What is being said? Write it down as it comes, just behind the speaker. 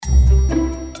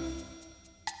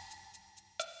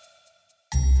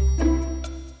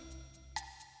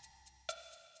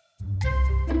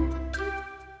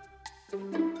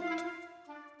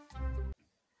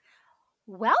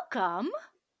welcome.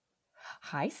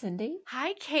 Hi, Cindy.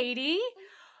 Hi, Katie.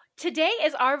 Today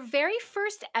is our very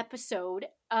first episode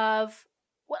of,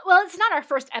 well, it's not our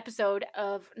first episode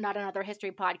of Not Another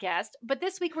History Podcast, but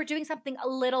this week we're doing something a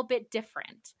little bit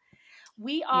different.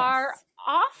 We are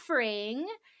offering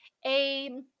a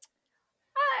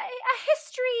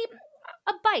history,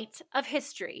 a bite of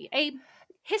history, a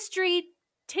history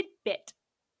tidbit.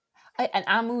 An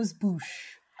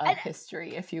amuse-bouche of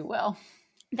history, if you will.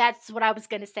 That's what I was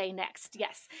going to say next.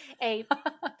 Yes, an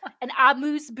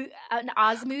amuse-bouche.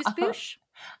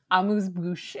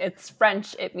 Amuse-bouche. It's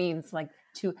French. It means like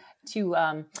to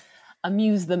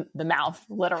amuse the mouth,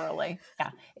 literally. Yeah,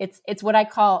 it's what I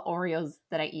call Oreos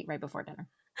that I eat right before dinner.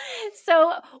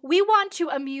 So we want to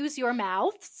amuse your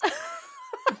mouths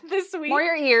this week. More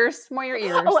your ears.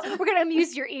 Oh, we're gonna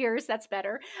amuse your ears. That's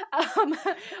better.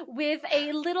 With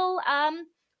a little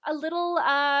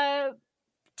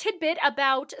tidbit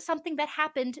about something that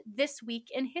happened this week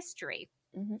in history.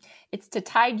 Mm-hmm. It's to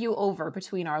tide you over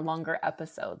between our longer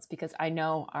episodes, because I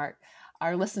know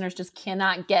our listeners just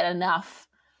cannot get enough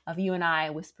of you and I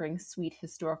whispering sweet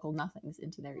historical nothings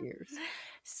into their ears.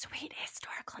 Sweet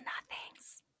historical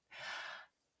nothings.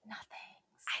 Nothings.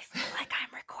 I feel like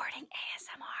I'm recording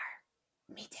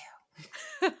ASMR. Me too.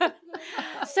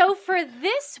 So for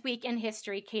this week in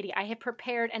history, Katie, I have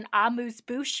prepared an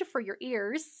amuse-bouche for your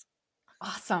ears.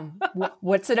 Awesome.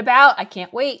 What's it about? I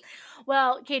can't wait.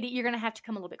 Well, Katie, you're going to have to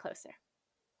come a little bit closer.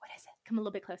 What is it? Come a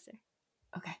little bit closer.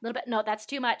 Okay. A little bit. No, that's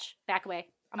too much. Back away.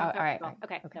 All right.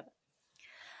 Okay.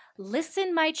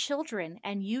 Listen, my children,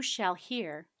 and you shall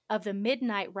hear of the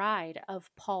midnight ride of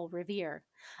Paul Revere.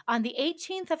 On the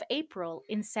 18th of April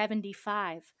in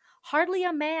 75, hardly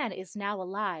a man is now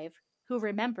alive who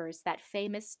remembers that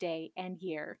famous day and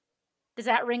year. Does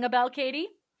that ring a bell, Katie?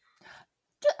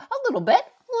 A little bit.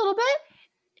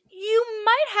 You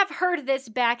might have heard this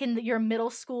back in your middle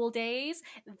school days.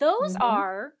 Those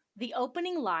are the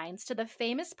opening lines to the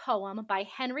famous poem by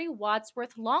Henry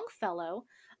Wadsworth Longfellow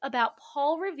about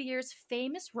Paul Revere's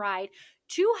famous ride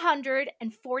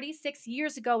 246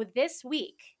 years ago this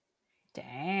week.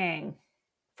 Dang.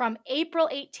 From April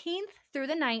 18th through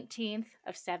the 19th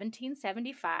of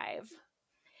 1775.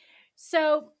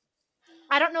 So,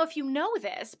 I don't know if you know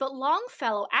this, but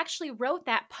Longfellow actually wrote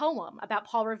that poem about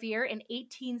Paul Revere in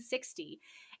 1860.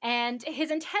 And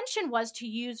his intention was to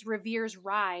use Revere's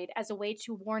ride as a way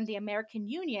to warn the American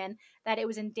Union that it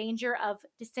was in danger of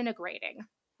disintegrating,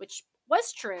 which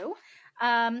was true.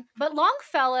 But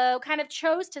Longfellow kind of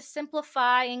chose to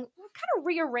simplify and kind of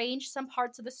rearrange some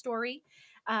parts of the story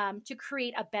to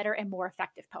create a better and more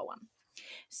effective poem.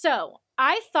 So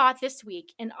I thought this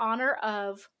week, in honor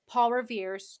of Paul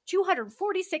Revere's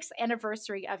 246th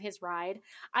anniversary of his ride,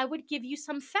 I would give you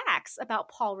some facts about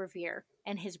Paul Revere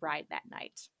and his ride that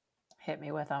night. Hit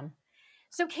me with them.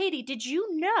 So, Katie, did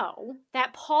you know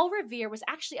that Paul Revere was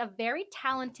actually a very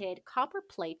talented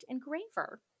copperplate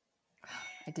engraver?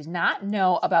 I did not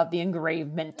know about the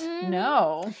engravement.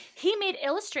 No. He made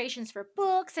illustrations for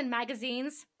books and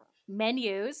magazines,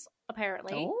 menus,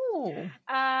 apparently. Oh.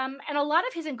 And a lot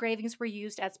of his engravings were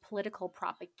used as political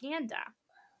propaganda.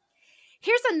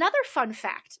 Here's another fun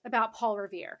fact about Paul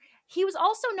Revere. He was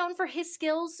also known for his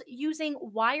skills using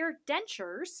wire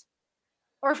dentures,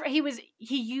 or he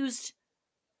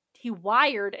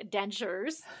wired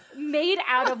dentures made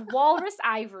out of walrus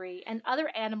ivory and other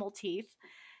animal teeth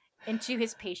into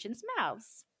his patients'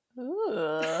 mouths.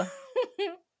 Ooh.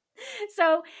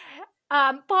 So,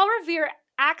 Paul Revere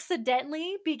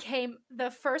accidentally became the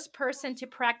first person to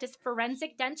practice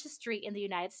forensic dentistry in the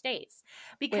United States.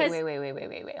 Because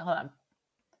wait. Hold on.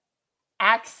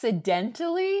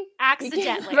 Accidentally?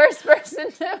 Accidentally. The first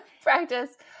person to practice.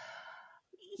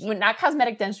 Not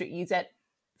cosmetic dentistry. You said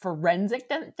forensic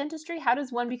dentistry? How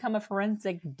does one become a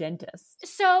forensic dentist?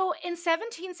 So in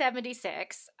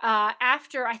 1776,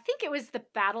 after I think it was the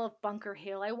Battle of Bunker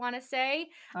Hill, I want to say,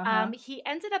 he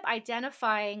ended up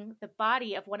identifying the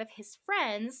body of one of his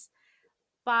friends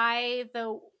by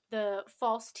the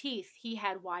false teeth he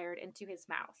had wired into his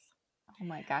mouth. Oh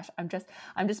my gosh, I'm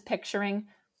just picturing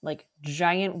like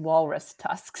giant walrus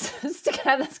tusks sticking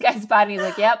out of this guy's body. He's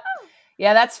like, yeah,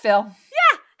 that's Phil.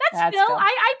 Yeah, that's Phil.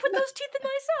 I put those teeth in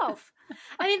myself.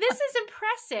 I mean, this is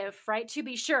impressive, right? To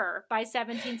be sure, by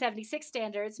 1776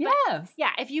 standards. But yes.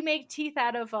 Yeah, if you make teeth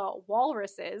out of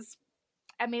walruses,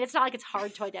 I mean, it's not like it's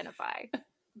hard to identify.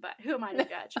 But who am I to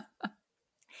judge?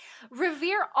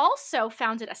 Revere also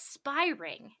founded a spy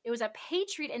ring. It was a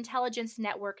Patriot intelligence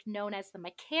network known as the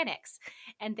Mechanics,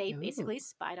 and they basically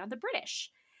spied on the British.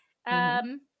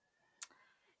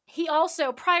 He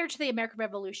also, prior to the American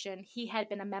Revolution, he had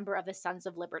been a member of the Sons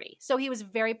of Liberty. So he was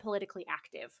very politically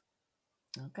active.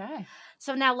 Okay.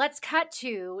 So now let's cut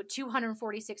to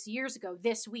 246 years ago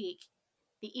this week,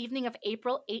 the evening of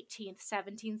April 18th,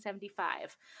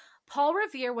 1775. Paul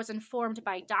Revere was informed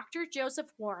by Dr.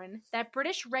 Joseph Warren that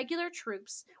British regular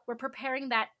troops were preparing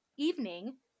that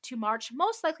evening to march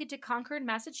most likely to Concord,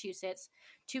 Massachusetts,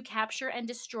 to capture and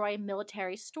destroy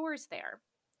military stores there.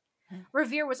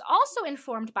 Revere was also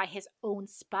informed by his own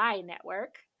spy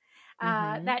network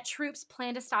that troops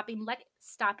planned to stop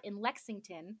in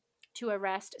Lexington to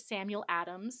arrest Samuel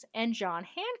Adams and John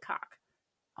Hancock.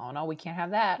 Oh, no, we can't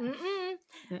have that.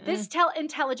 This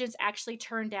intelligence actually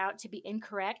turned out to be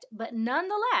incorrect, but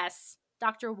nonetheless,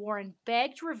 Dr. Warren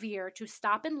begged Revere to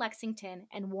stop in Lexington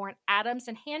and warn Adams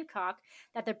and Hancock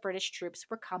that the British troops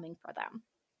were coming for them.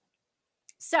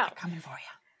 So, they're coming for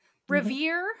you.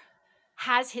 Revere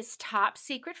has his top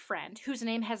secret friend, whose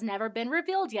name has never been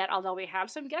revealed yet, although we have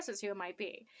some guesses who it might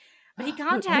be. But he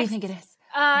contacts... What do you think it is?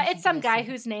 It's some guy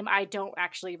whose name I don't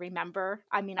actually remember.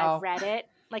 I mean, I've read it.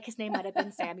 Like, his name might have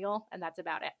been Samuel, and that's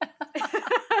about it.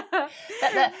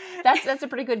 That's a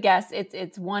pretty good guess.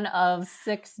 It's one of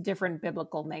 6 different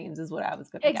biblical names is what I was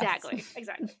going to guess.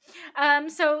 Exactly.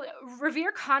 So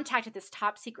Revere contacted this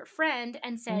top secret friend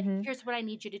and said, here's what I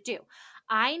need you to do.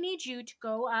 I need you to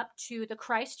go up to the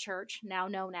Christ Church, now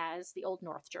known as the Old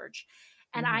North Church,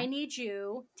 and I need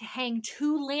you to hang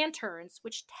 2 lanterns,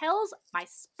 which tells my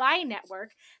spy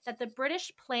network that the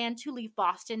British plan to leave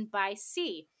Boston by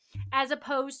sea, as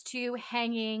opposed to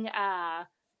hanging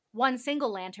one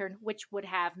single lantern, which would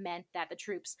have meant that the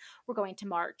troops were going to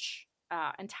march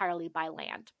entirely by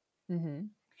land.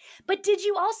 But did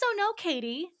you also know,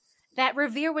 Katie, that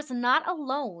Revere was not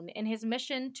alone in his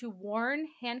mission to warn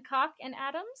Hancock and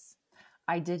Adams?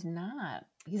 I did not.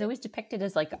 He's always depicted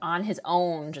as like on his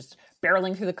own, just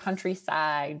barreling through the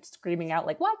countryside, screaming out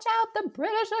like, "Watch out, the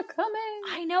British are coming."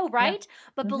 I know, right?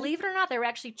 Yeah. But believe it or not, there were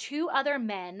actually 2 other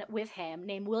men with him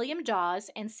named William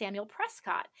Dawes and Samuel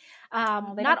Prescott.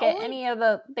 They don't get any of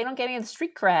the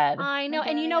street cred. I know,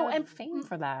 and fame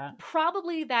for that.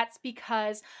 Probably that's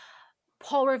because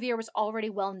Paul Revere was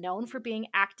already well known for being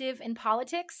active in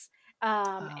politics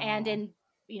and in,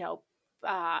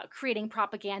 creating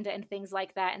propaganda and things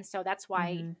like that. And so that's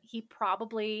why he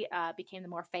probably became the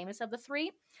more famous of the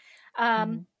 3.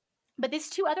 But these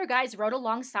 2 other guys rode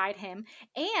alongside him.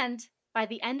 And by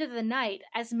the end of the night,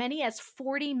 as many as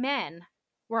 40 men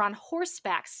were on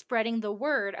horseback spreading the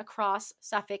word across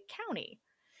Suffolk County.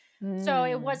 So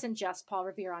it wasn't just Paul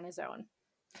Revere on his own.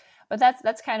 But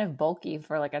that's kind of bulky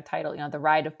for like a title, The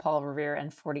Ride of Paul Revere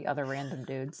and 40 other random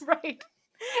dudes. Right.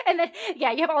 And then,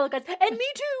 you have all the guys, and me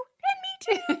too.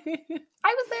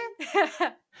 I was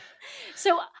there.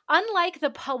 So, unlike the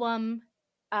poem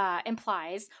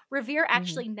implies, Revere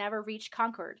actually never reached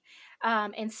Concord.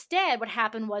 Instead, what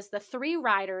happened was the 3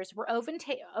 riders were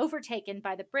overtaken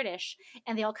by the British,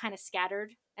 and they all kind of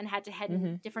scattered and had to head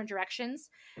in different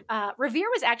directions. Revere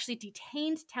was actually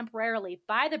detained temporarily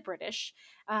by the British.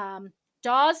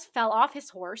 Dawes fell off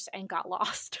his horse and got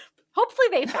lost. Hopefully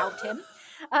they found him.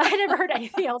 I never heard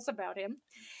anything else about him.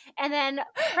 And then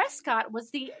Prescott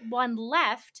was the one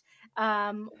left.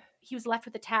 He was left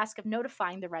with the task of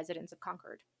notifying the residents of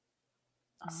Concord.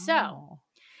 So,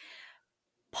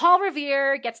 Paul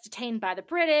Revere gets detained by the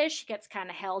British, gets kind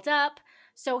of held up.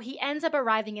 So he ends up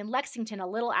arriving in Lexington a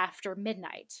little after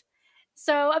midnight.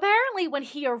 So apparently when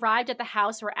he arrived at the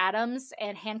house where Adams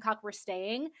and Hancock were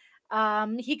staying,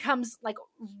 he comes like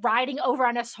riding over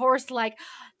on his horse like,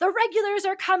 the regulars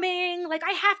are coming, like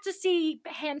I have to see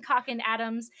Hancock and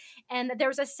Adams. And there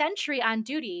was a sentry on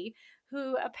duty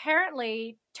who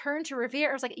apparently turned to Revere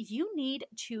and was like, you need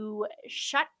to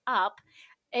shut up.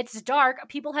 It's dark.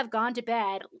 People have gone to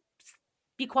bed.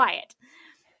 Be quiet.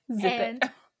 Zip it.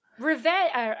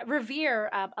 Revere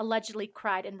allegedly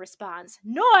cried in response,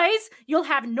 noise! You'll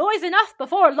have noise enough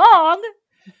before long!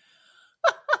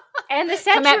 And the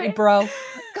sentry... Come at me, bro.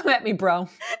 Come at me, bro. The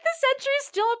sentry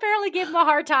still apparently gave him a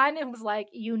hard time and was like,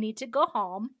 you need to go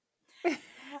home.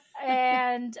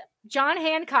 And John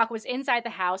Hancock was inside the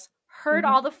house, heard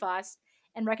all the fuss,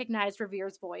 and recognized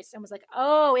Revere's voice and was like,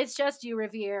 oh, it's just you,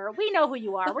 Revere. We know who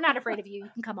you are. We're not afraid of you. You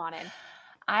can come on in.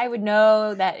 I would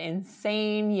know that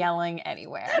insane yelling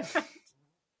anywhere.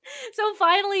 So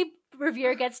finally,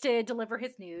 Revere gets to deliver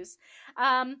his news.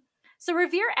 So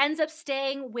Revere ends up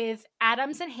staying with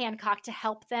Adams and Hancock to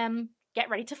help them get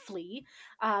ready to flee.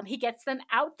 He gets them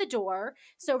out the door.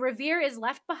 So Revere is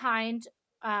left behind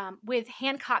with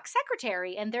Hancock's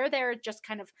secretary, and they're there just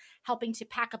kind of helping to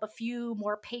pack up a few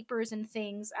more papers and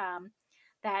things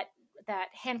that that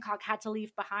Hancock had to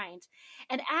leave behind.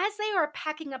 And as they are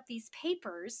packing up these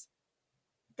papers,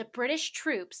 the British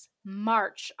troops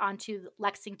march onto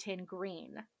Lexington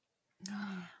Green.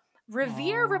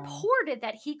 Revere reported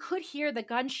that he could hear the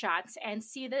gunshots and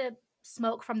see the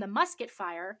smoke from the musket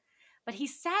fire, but he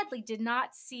sadly did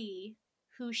not see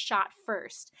who shot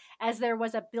first, as there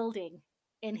was a building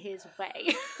in his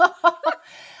way.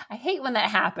 I hate when that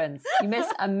happens. You miss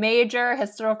a major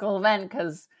historical event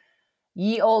because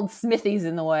ye old Smithy's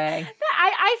in the way.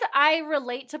 I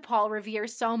relate to Paul Revere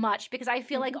so much because I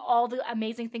feel like all the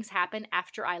amazing things happen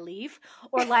after I leave,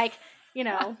 or like, you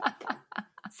know,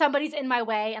 somebody's in my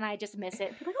way and I just miss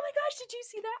it. People are like, oh my gosh, did you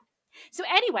see that? So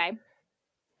anyway,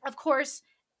 of course,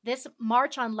 this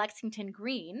march on Lexington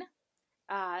Green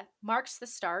marks the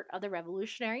start of the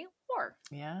Revolutionary War.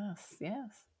 Yes,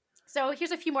 yes. So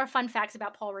here's a few more fun facts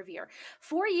about Paul Revere.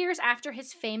 4 years after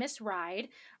his famous ride,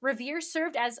 Revere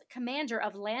served as commander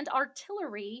of land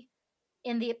artillery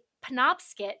in the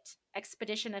Penobscot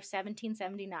expedition of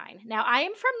 1779. Now, I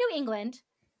am from New England,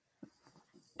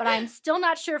 but I'm still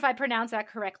not sure if I pronounced that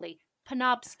correctly.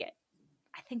 Penobscot.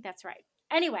 I think that's right.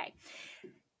 Anyway.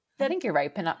 I think you're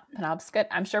right, Penobscot.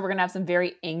 I'm sure we're going to have some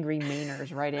very angry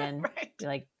Mainers right in. Right.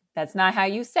 Like, that's not how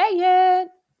you say it.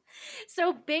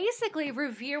 So basically,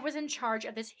 Revere was in charge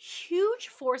of this huge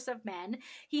force of men.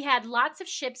 He had lots of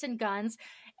ships and guns,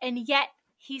 and yet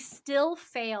he still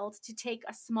failed to take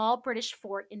a small British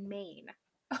fort in Maine.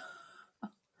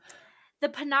 The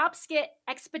Penobscot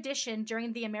expedition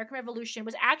during the American Revolution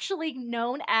was actually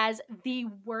known as the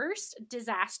worst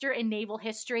disaster in naval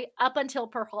history up until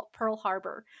Pearl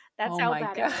Harbor. That's how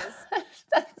bad it was.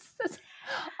 That's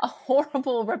a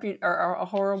horrible a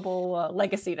horrible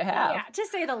legacy to have. Yeah, to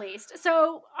say the least.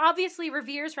 So obviously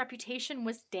Revere's reputation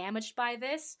was damaged by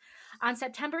this. On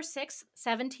September 6,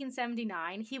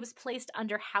 1779, he was placed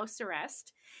under house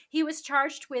arrest. He was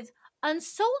charged with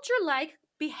unsoldier-like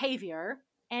behavior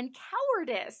and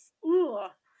cowardice.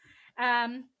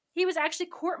 He was actually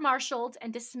court-martialed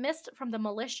and dismissed from the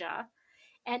militia.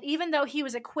 And even though he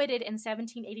was acquitted in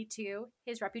 1782,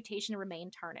 his reputation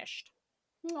remained tarnished.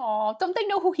 Oh, don't they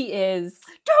know who he is?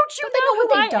 Don't you know who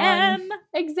I am?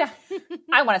 Exactly.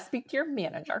 I want to speak to your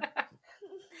manager.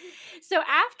 So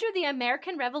after the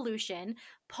American Revolution,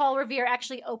 Paul Revere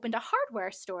actually opened a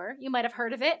hardware store. You might have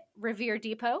heard of it, Revere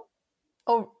Depot.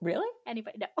 Oh, really?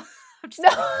 Anybody? No. I'm just no.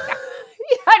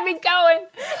 You had me going.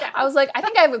 No. I was like, I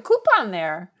think I have a coupon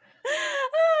there.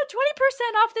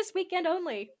 20% off this weekend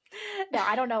only. No,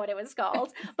 I don't know what it was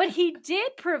called. But he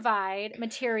did provide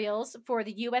materials for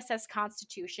the USS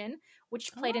Constitution,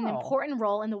 which played an important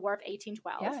role in the War of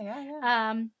 1812.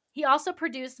 Yeah. He also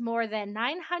produced more than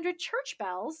 900 church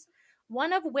bells,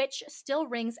 one of which still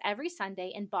rings every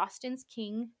Sunday in Boston's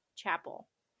King Chapel.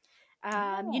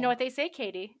 You know what they say,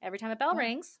 Katie? Every time a bell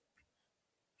rings.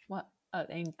 What?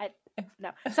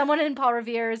 No. Someone in Paul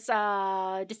Revere's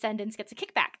descendants gets a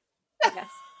kickback. Yes.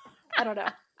 I don't know.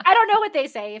 I don't know what they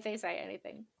say, if they say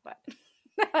anything, but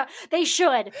they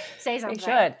should say something.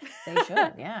 They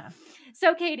should, yeah.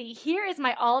 So, Katie, here is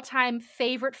my all-time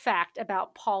favorite fact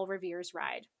about Paul Revere's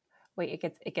ride. Wait,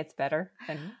 it gets better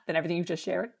than everything you've just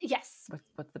shared? Yes.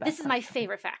 What's the best? This is my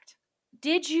favorite fact.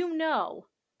 Did you know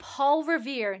Paul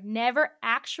Revere never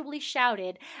actually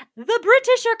shouted, "The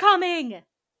British are coming"?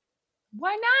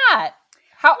 Why not?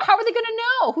 How are they going to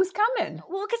know who's coming?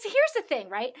 Well, because here's the thing,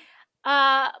 right?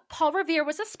 Paul Revere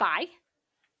was a spy.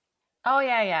 Oh,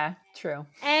 yeah. True.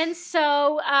 And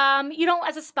so,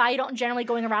 as a spy, you don't generally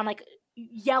going around like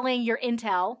yelling your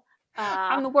intel.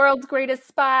 I'm the world's greatest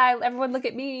spy. Everyone look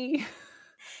at me.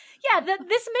 Yeah,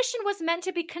 this mission was meant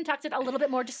to be conducted a little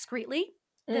bit more discreetly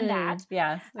than that.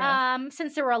 Yes.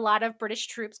 Since there were a lot of British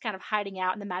troops kind of hiding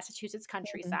out in the Massachusetts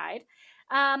countryside.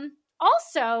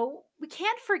 Also, we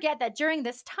can't forget that during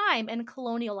this time in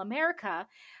colonial America,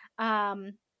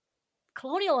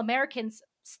 colonial Americans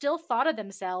still thought of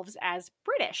themselves as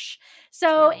British.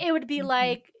 So it would be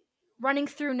like running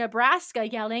through Nebraska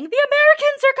yelling, "The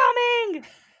Americans are coming!"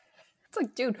 It's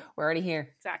like, dude, we're already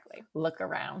here. Exactly. Look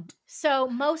around. So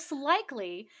most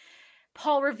likely,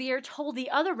 Paul Revere told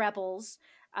the other rebels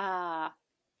that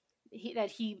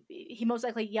he most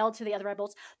likely yelled to the other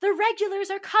rebels, "The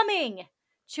regulars are coming!"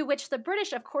 To which the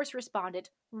British, of course, responded,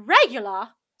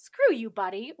 "Regular? Screw you,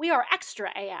 buddy. We are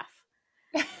extra AF."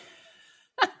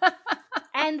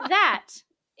 And that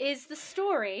is the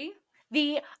story,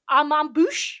 the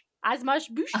amuse-bouche,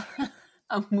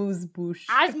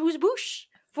 amuse-bouche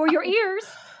for your ears.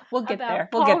 We'll get there.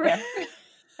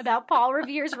 About Paul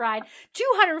Revere's ride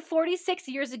 246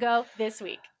 years ago this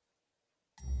week.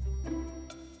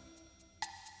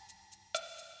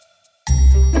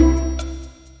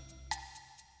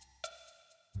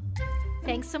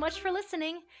 Thanks so much for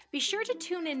listening. Be sure to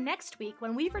tune in next week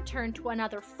when we return to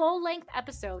another full-length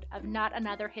episode of Not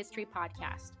Another History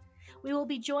Podcast. We will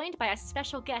be joined by a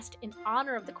special guest in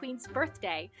honor of the Queen's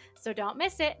birthday, so don't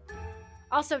miss it.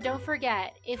 Also, don't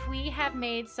forget, if we have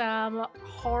made some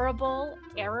horrible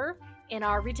error in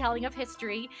our retelling of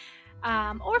history,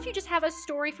 or if you just have a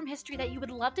story from history that you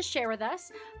would love to share with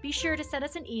us, be sure to send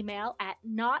us an email at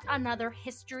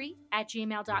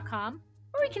notanotherhistory@gmail.com,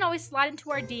 or you can always slide into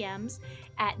our DMs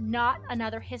at Not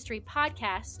Another History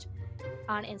Podcast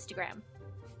on Instagram.